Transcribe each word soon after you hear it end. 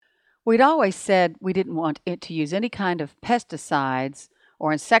We'd always said we didn't want it to use any kind of pesticides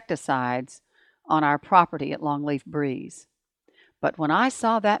or insecticides on our property at Longleaf Breeze. But when I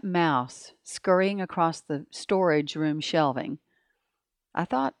saw that mouse scurrying across the storage room shelving, I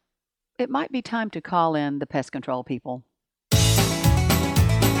thought it might be time to call in the pest control people.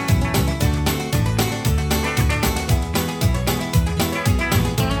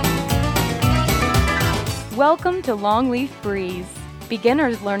 Welcome to Longleaf Breeze.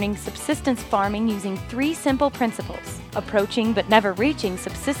 Beginners learning subsistence farming using 3 simple principles, approaching but never reaching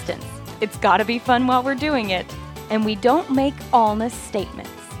subsistence. It's gotta be fun while we're doing it. And we don't make allness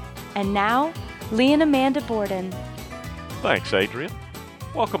statements. And now, Lee and Amanda Borden. Thanks, Adrian.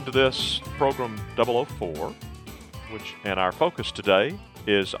 Welcome to this program 004, and our focus today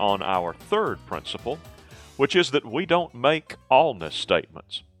is on our third principle, which is that we don't make allness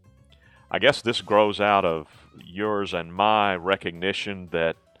statements. I guess this grows out of yours and my recognition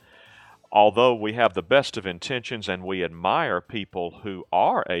that although we have the best of intentions and we admire people who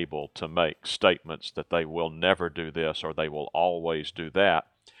are able to make statements that they will never do this or they will always do that,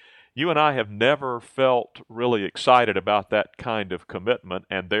 you and I have never felt really excited about that kind of commitment,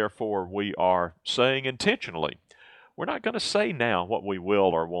 and therefore we are saying intentionally, we're not going to say now what we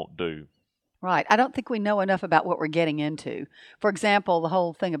will or won't do. Right. I don't think we know enough about what we're getting into. For example, the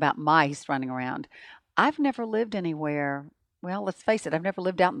whole thing about mice running around. I've never lived anywhere, well, let's face it, I've never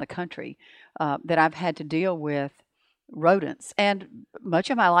lived out in the country that I've had to deal with rodents. And much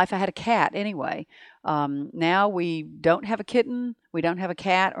of my life I had a cat anyway. Now we don't have a kitten, we don't have a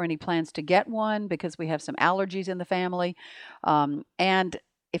cat or any plans to get one because we have some allergies in the family. And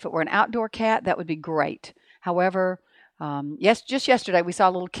if it were an outdoor cat, that would be great. However, just yesterday we saw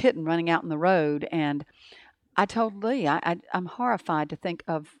a little kitten running out in the road, and I told Lee I'm horrified to think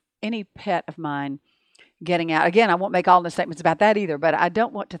of any pet of mine getting out. Again, I won't make all the statements about that either, but I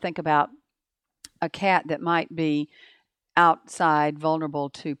don't want to think about a cat that might be outside vulnerable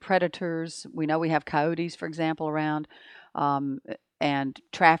to predators. We know we have coyotes, for example, around, and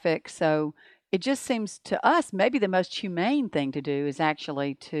traffic. So it just seems to us maybe the most humane thing to do is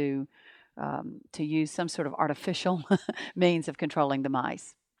actually to use some sort of artificial means of controlling the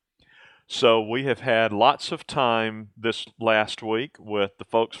mice. So we have had lots of time this last week with the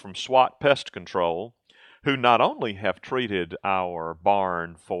folks from SWAT Pest Control, who not only have treated our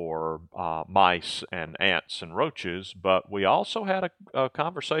barn for mice and ants and roaches, but we also had a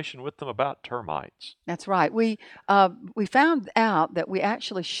conversation with them about termites. That's right. We found out that we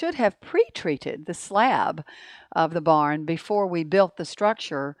actually should have pre-treated the slab of the barn before we built the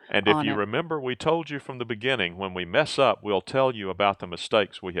structure. And if you remember, we told you from the beginning, when we mess up, we'll tell you about the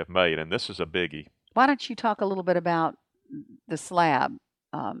mistakes we have made, and this is a biggie. Why don't you talk a little bit about the slab?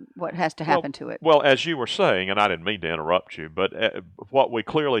 What has to happen to it? Well, as you were saying, and I didn't mean to interrupt you, but what we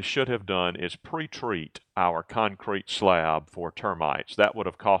clearly should have done is pre-treat our concrete slab for termites. That would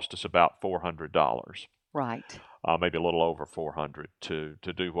have cost us about $400. Right. Maybe a little over $400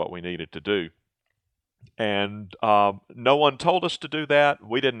 to do what we needed to do. And no one told us to do that.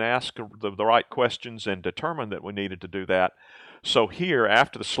 We didn't ask the right questions and determine that we needed to do that. So here,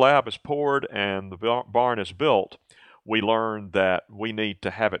 after the slab is poured and the barn is built, we learned that we need to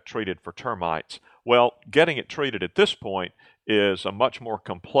have it treated for termites. Well, getting it treated at this point is a much more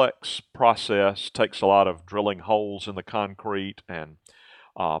complex process, takes a lot of drilling holes in the concrete and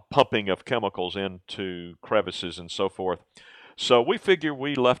pumping of chemicals into crevices and so forth. So we figure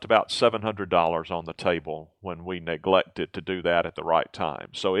we left about $700 on the table when we neglected to do that at the right time.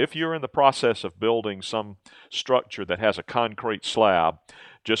 So if you're in the process of building some structure that has a concrete slab,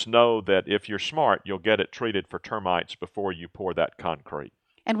 just know that if you're smart, you'll get it treated for termites before you pour that concrete.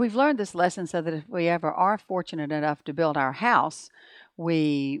 And we've learned this lesson so that if we ever are fortunate enough to build our house,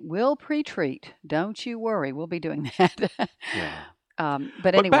 we will pre-treat. Don't you worry, we'll be doing that. Yeah.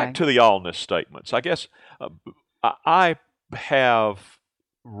 But anyway. Back to the allness statements. I guess I have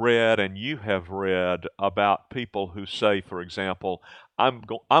read and you have read about people who say, for example, I'm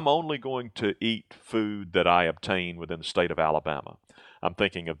only going to eat food that I obtain within the state of Alabama. I'm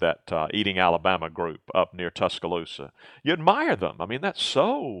thinking of that Eating Alabama group up near Tuscaloosa. You admire them. I mean, that's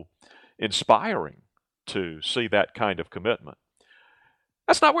so inspiring to see that kind of commitment.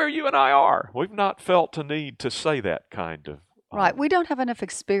 That's not where you and I are. We've not felt a need to say that kind of. Right. We don't have enough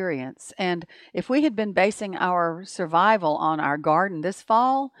experience. And if we had been basing our survival on our garden this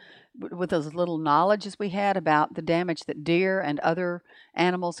fall, with as little knowledge as we had about the damage that deer and other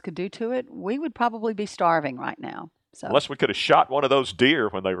animals could do to it, we would probably be starving right now. So. Unless we could have shot one of those deer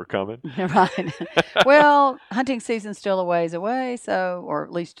when they were coming. Right. Well, hunting season's still a ways away, so, or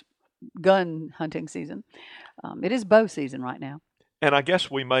at least gun hunting season. It is bow season right now. And I guess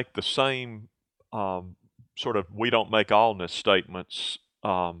we make the same sort of we don't make allness statements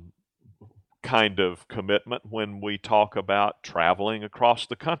kind of commitment when we talk about traveling across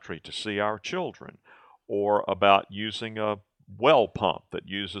the country to see our children, or about using a well pump that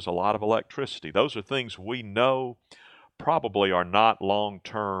uses a lot of electricity. Those are things we know probably are not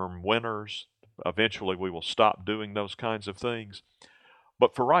long-term winners. Eventually we will stop doing those kinds of things.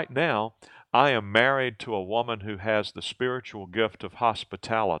 But for right now, I am married to a woman who has the spiritual gift of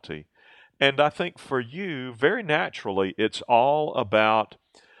hospitality. And I think for you, very naturally, it's all about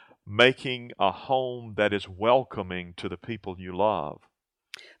making a home that is welcoming to the people you love.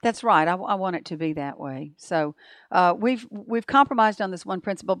 That's right. I want it to be that way. So we've compromised on this one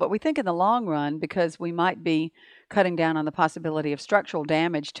principle, but we think in the long run, because we might be cutting down on the possibility of structural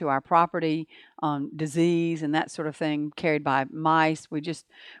damage to our property, disease, and that sort of thing carried by mice.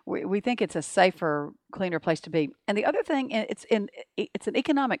 We think it's a safer, cleaner place to be. And the other thing, it's an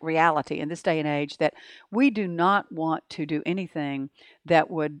economic reality in this day and age that we do not want to do anything that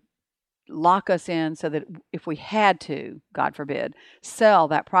would lock us in so that if we had to, God forbid, sell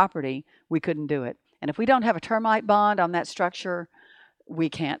that property, we couldn't do it. And if we don't have a termite bond on that structure, we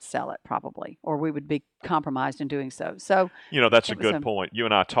can't sell it probably, or we would be compromised in doing so. So, that's a good point. You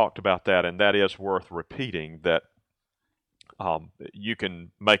and I talked about that, and that is worth repeating, that you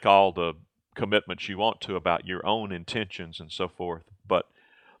can make all the commitments you want to about your own intentions and so forth, but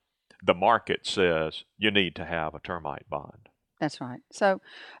the market says you need to have a termite bond. That's right. So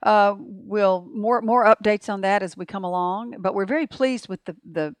we'll more updates on that as we come along. But we're very pleased with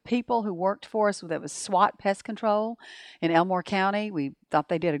the people who worked for us. That was SWAT Pest Control in Elmore County. We thought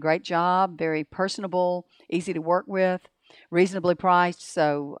they did a great job, very personable, easy to work with, reasonably priced.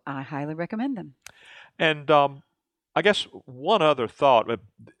 So I highly recommend them. And I guess one other thought,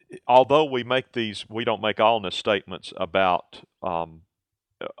 although we don't make allness statements about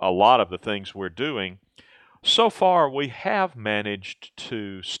a lot of the things we're doing, so far, we have managed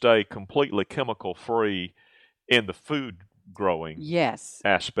to stay completely chemical-free in the food growing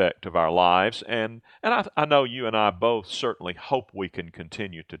aspect of our lives, and I know you and I both certainly hope we can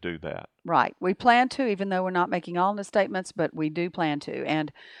continue to do that. Right. We plan to, even though we're not making allness statements, but we do plan to.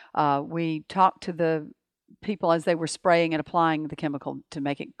 And we talked to the people as they were spraying and applying the chemical to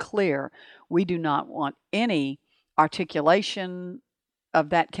make it clear we do not want any articulation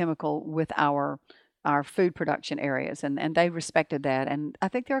of that chemical with our food production areas, and they respected that, and I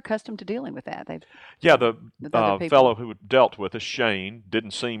think they're accustomed to dealing with that. The fellow who dealt with us, Shane, didn't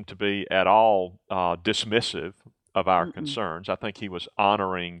seem to be at all dismissive of our concerns. I think he was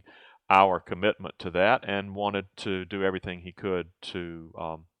honoring our commitment to that and wanted to do everything he could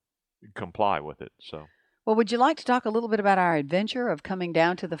to comply with it. So. Well, would you like to talk a little bit about our adventure of coming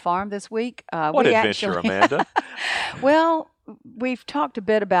down to the farm this week? What adventure, Amanda? Well, we've talked a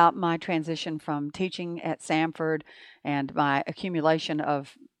bit about my transition from teaching at Samford and my accumulation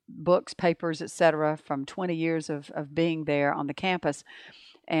of books, papers, etc., from 20 years of being there on the campus.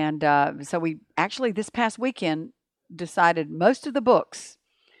 And so we actually, this past weekend, decided most of the books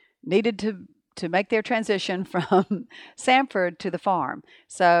needed to make their transition from Samford to the farm.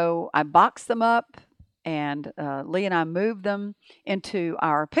 So I boxed them up, and Lee and I moved them into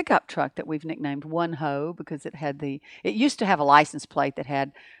our pickup truck that we've nicknamed One Ho, because it used to have a license plate that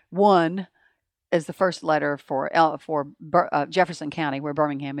had one as the first letter for Jefferson County, where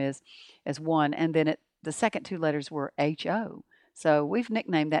Birmingham is, as one, and then the second two letters were H-O. So we've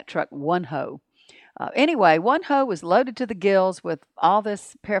nicknamed that truck One Ho. Anyway, One Ho was loaded to the gills with all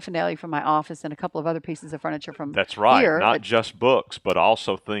this paraphernalia from my office and a couple of other pieces of furniture from That's right. Here. Not just books, but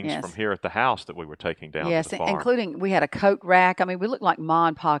also things from here at the house that we were taking down to the farm. Including we had a coat rack. I mean, we looked like Ma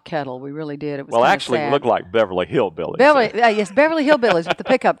and Pa Kettle. We really did. It was actually, sad. We looked like Beverly Hillbillies. Beverly Hillbillies with the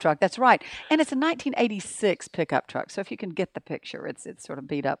pickup truck. That's right. And it's a 1986 pickup truck. So if you can get the picture, it's sort of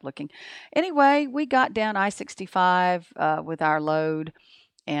beat up looking. Anyway, we got down I-65 with our load,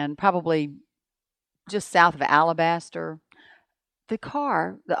 and probably just south of Alabaster, the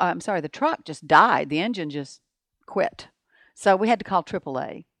truck just died. The engine just quit. So we had to call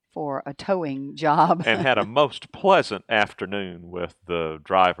AAA for a towing job. And had a most pleasant afternoon with the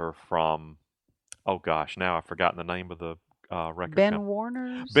driver from, now I've forgotten the name of the record Ben company.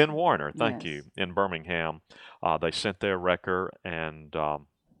 Warner's? Ben Warner, thank you, in Birmingham. They sent their wrecker and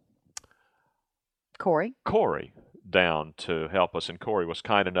Corey down to help us, and Corey was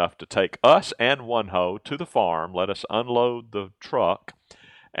kind enough to take us and One Ho to the farm, let us unload the truck,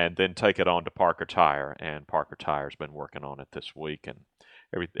 and then take it on to Parker Tire. And Parker Tire's been working on it this week, and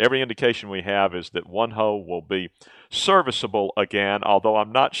every indication we have is that one hoe will be serviceable again, although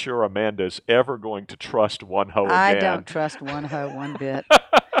I'm not sure Amanda's ever going to trust one hoe again. I don't trust one hoe one bit.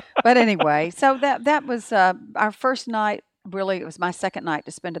 But anyway, so that was our first night. Really, it was my second night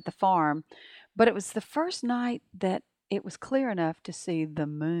to spend at the farm, but it was the first night that it was clear enough to see the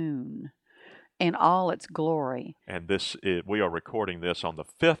moon in all its glory. And we are recording this on the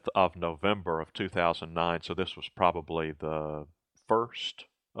 5th of November of 2009, so this was probably the 1st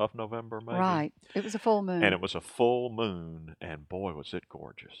of November, maybe? Right. It was a full moon. And it was a full moon, and boy, was it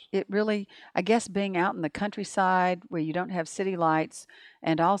gorgeous. It really, I guess, being out in the countryside where you don't have city lights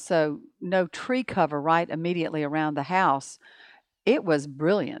and also no tree cover right immediately around the house, it was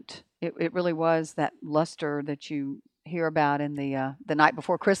brilliant. It really was that luster that you hear about in the night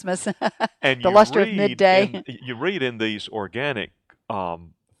before Christmas, and the luster of midday. You read in these organic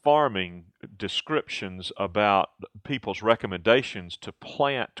farming descriptions about people's recommendations to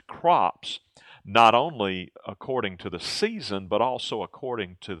plant crops not only according to the season but also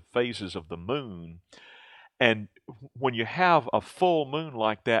according to the phases of the moon. And when you have a full moon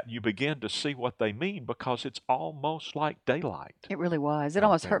like that, you begin to see what they mean, because it's almost like daylight. It really was. It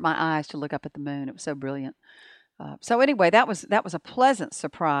almost hurt my eyes to look up at the moon. It was so brilliant. So anyway, that was a pleasant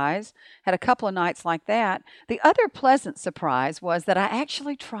surprise. Had a couple of nights like that. The other pleasant surprise was that I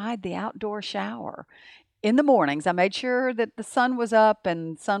actually tried the outdoor shower in the mornings. I made sure that the sun was up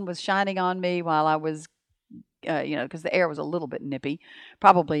and sun was shining on me while I was, because the air was a little bit nippy,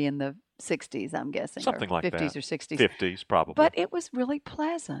 probably in the 60s, I'm guessing. Something like 50s that. or 60s. 50s, probably. But it was really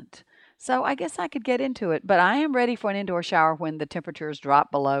pleasant. So I guess I could get into it. But I am ready for an indoor shower when the temperatures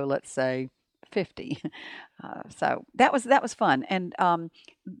drop below, let's say, 50. So that was fun. And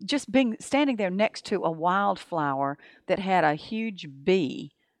just standing there next to a wildflower that had a huge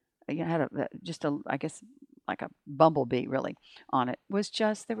bee, had I guess like a bumblebee really on it, was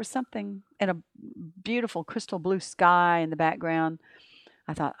just, there was something, in a beautiful crystal blue sky in the background.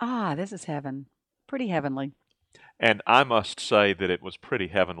 I thought, this is heaven. Pretty heavenly. And I must say that it was pretty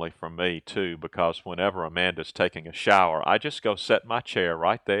heavenly for me, too, because whenever Amanda's taking a shower, I just go set my chair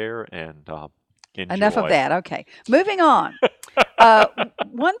right there and enjoy. Enough of that. Okay. Moving on.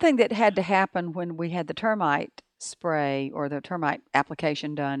 One thing that had to happen when we had the termite spray or the termite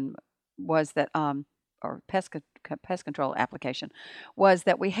application done was that, or pest control application, was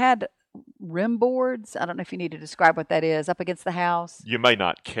that we had rim boards. I don't know if you need to describe what that is, up against the house. You may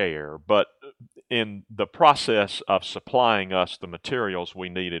not care, but in the process of supplying us the materials we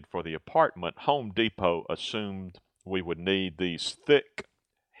needed for the apartment, Home Depot assumed we would need these thick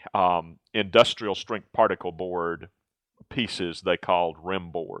industrial strength particle board pieces they called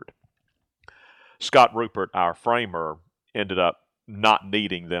rim board. Scott Rupert, our framer, ended up not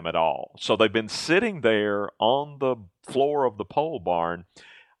needing them at all. So they've been sitting there on the floor of the pole barn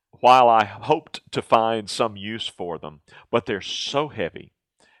while I hoped to find some use for them, but they're so heavy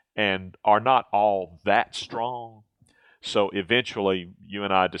and are not all that strong. So eventually you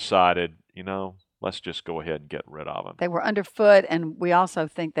and I decided, let's just go ahead and get rid of them. They were underfoot, and we also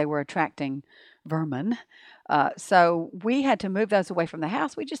think they were attracting vermin. So we had to move those away from the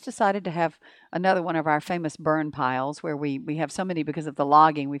house. We just decided to have another one of our famous burn piles where we have so many because of the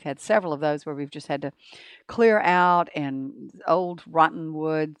logging. We've had several of those where we've just had to clear out and old rotten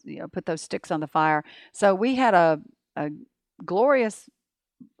wood, put those sticks on the fire. So we had a glorious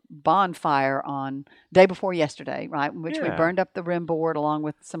bonfire on day before yesterday, right, in which we burned up the rim board along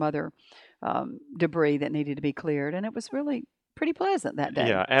with some other debris that needed to be cleared, and it was really pretty pleasant that day.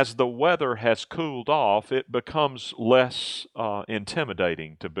 Yeah, as the weather has cooled off, it becomes less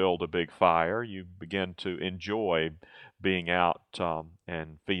intimidating to build a big fire. You begin to enjoy being out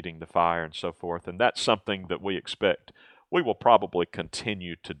and feeding the fire and so forth, and that's something that we expect we will probably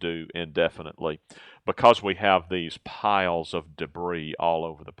continue to do indefinitely because we have these piles of debris all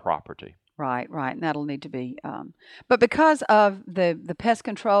over the property. Right, and that'll need to be. But because of the pest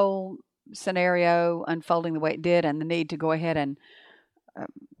control scenario unfolding the way it did, and the need to go ahead and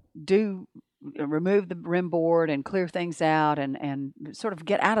remove the rim board and clear things out and sort of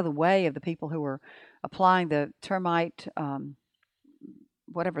get out of the way of the people who were applying the termite,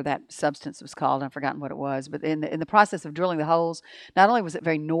 whatever that substance was called, I've forgotten what it was, but in the process of drilling the holes, not only was it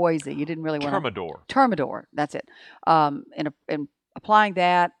very noisy, you didn't really want Termidor, that's it. In applying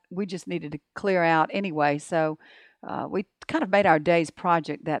that, we just needed to clear out anyway, so we kind of made our day's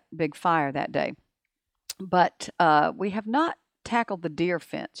project that big fire that day. But we have not tackled the deer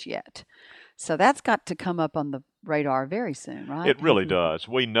fence yet. So that's got to come up on the radar very soon, right? It really does.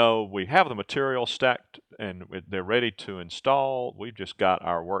 We know we have the material stacked and they're ready to install. We've just got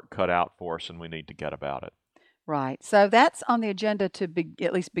our work cut out for us and we need to get about it. Right. So that's on the agenda to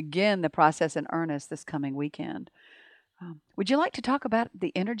at least begin the process in earnest this coming weekend. Would you like to talk about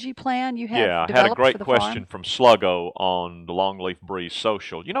the energy plan you have Yeah, I had a developed for great the question farm? from Sluggo on the Longleaf Breeze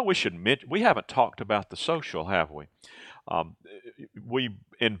social. We should mention, we haven't talked about the social, have we? Um, we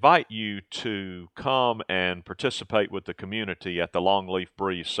invite you to come and participate with the community at the Longleaf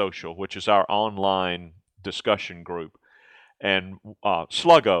Breeze social, which is our online discussion group. And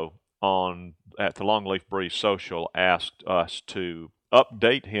Sluggo at the Longleaf Breeze social asked us to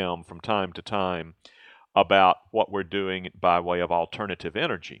update him from time to time about what we're doing by way of alternative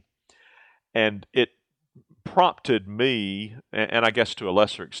energy. And it prompted me, and I guess to a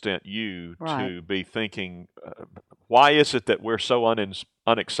lesser extent you, Right. to be thinking, why is it that we're so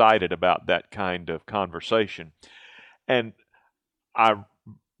unexcited about that kind of conversation? And I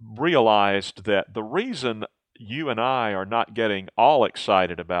realized that the reason you and I are not getting all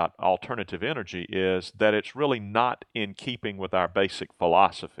excited about alternative energy is that it's really not in keeping with our basic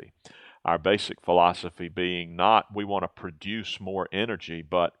philosophy. Our basic philosophy being not we want to produce more energy,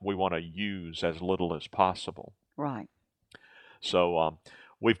 but we want to use as little as possible. Right. So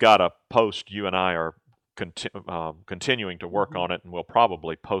we've got a post. You and I are continuing to work on it, and we'll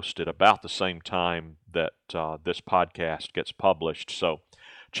probably post it about the same time that this podcast gets published. So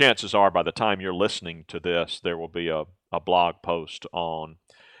chances are by the time you're listening to this, there will be a blog post on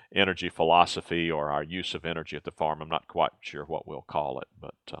energy philosophy or our use of energy at the farm. I'm not quite sure what we'll call it,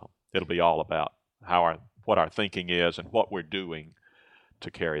 but it'll be all about what our thinking is and what we're doing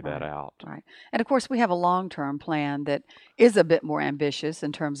to carry that out. Right. And of course, we have a long-term plan that is a bit more ambitious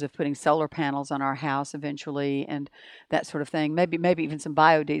in terms of putting solar panels on our house eventually and that sort of thing. Maybe even some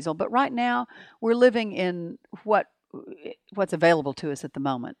biodiesel. But right now, we're living in what's available to us at the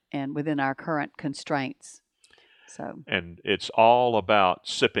moment and within our current constraints. And it's all about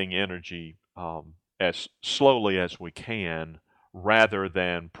sipping energy as slowly as we can rather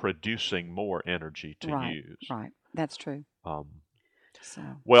than producing more energy to use. Right. That's true.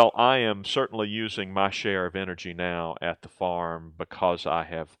 Well, I am certainly using my share of energy now at the farm because I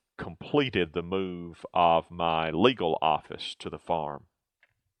have completed the move of my legal office to the farm.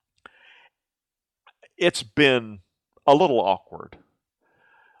 It's been a little awkward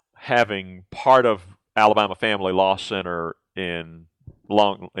having part of Alabama Family Law Center in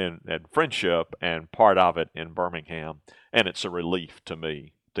Friendship and part of it in Birmingham, and it's a relief to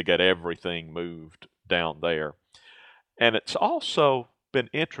me to get everything moved down there. And it's also been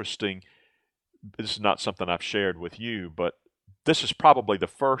interesting. This is not something I've shared with you, but this is probably the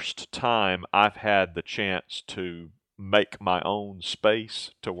first time I've had the chance to make my own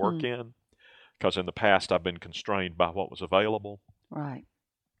space to work in, because in the past I've been constrained by what was available. Right.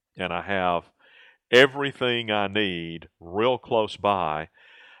 And I have everything I need real close by,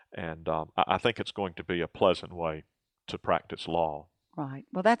 and I think it's going to be a pleasant way to practice law. Right.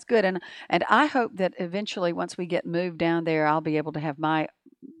 Well, that's good, and I hope that eventually, once we get moved down there, I'll be able to have my,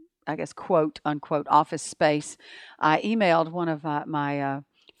 I guess, quote unquote, office space. I emailed one of my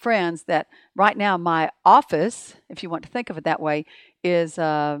friends that right now my office, if you want to think of it that way, is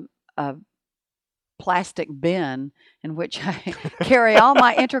a plastic bin in which I carry all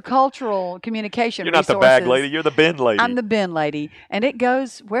my intercultural communication You're not resources. the bag lady, you're the bin lady. I'm the bin lady, and it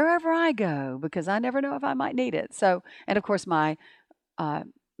goes wherever I go because I never know if I might need it. So, and of course my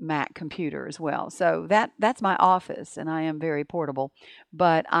Mac computer as well. So that's my office, and I am very portable,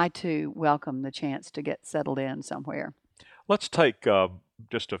 but I too welcome the chance to get settled in somewhere. Let's take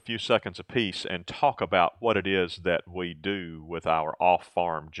just a few seconds apiece and talk about what it is that we do with our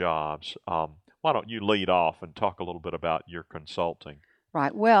off-farm jobs. Why don't you lead off and talk a little bit about your consulting?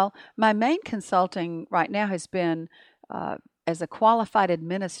 Right. Well, my main consulting right now has been as a qualified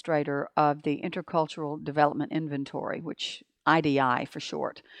administrator of the Intercultural Development Inventory, which IDI for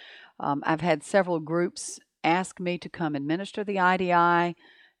short. I've had several groups ask me to come administer the IDI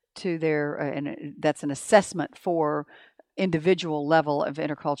to their, and that's an assessment for individual level of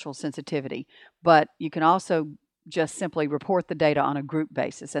intercultural sensitivity. But you can also just simply report the data on a group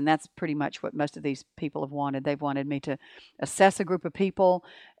basis. And that's pretty much what most of these people have wanted. They've wanted me to assess a group of people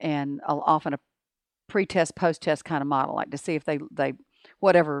and often a pre-test, post-test kind of model, like to see if they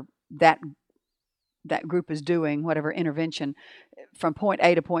whatever that group is doing, whatever intervention, from point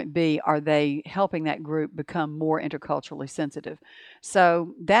A to point B, are they helping that group become more interculturally sensitive?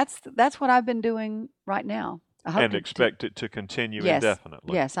 So that's what I've been doing right now. I hope expect it to continue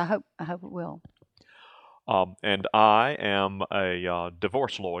indefinitely. Yes, I hope it will. And I am a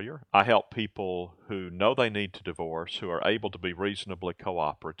divorce lawyer. I help people who know they need to divorce, who are able to be reasonably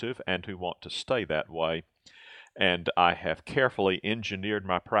cooperative, and who want to stay that way. And I have carefully engineered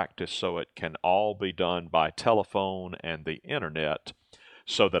my practice so it can all be done by telephone and the internet,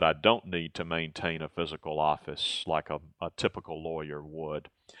 so that I don't need to maintain a physical office like a typical lawyer would.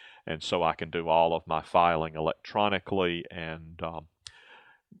 And so I can do all of my filing electronically and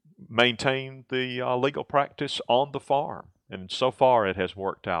maintain the legal practice on the farm. And so far it has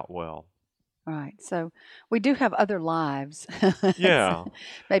worked out well. Right. So we do have other lives. Yeah.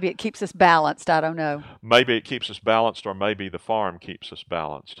 Maybe it keeps us balanced. I don't know. Maybe it keeps us balanced, or maybe the farm keeps us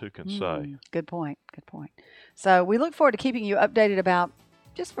balanced. Who can say? Good point. Good point. So we look forward to keeping you updated about,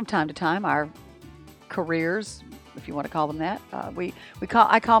 just from time to time, our careers, if you want to call them that.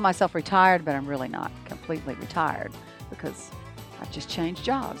 I call myself retired, but I'm really not completely retired because I've just changed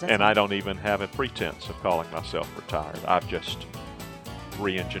jobs. And I don't even have a pretense of calling myself retired. I've just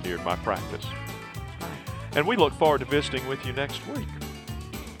re-engineered my practice. Right. And we look forward to visiting with you next week.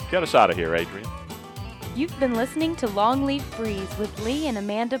 Get us out of here, Adrian. You've been listening to Longleaf Breeze with Lee and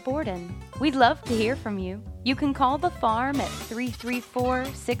Amanda Borden. We'd love to hear from you. You can call the farm at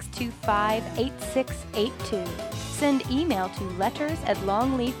 334-625-8682. Send email to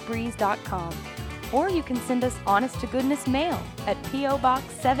letters@longleafbreeze.com. Or you can send us honest-to-goodness mail at P.O. Box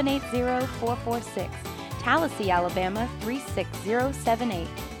 780446, Tallahassee, Alabama 36078.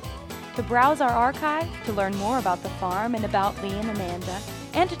 To browse our archive, to learn more about the farm and about Lee and Amanda,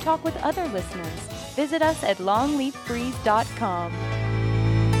 and to talk with other listeners, visit us at longleafbreeze.com.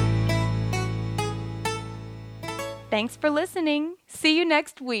 Thanks for listening. See you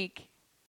next week.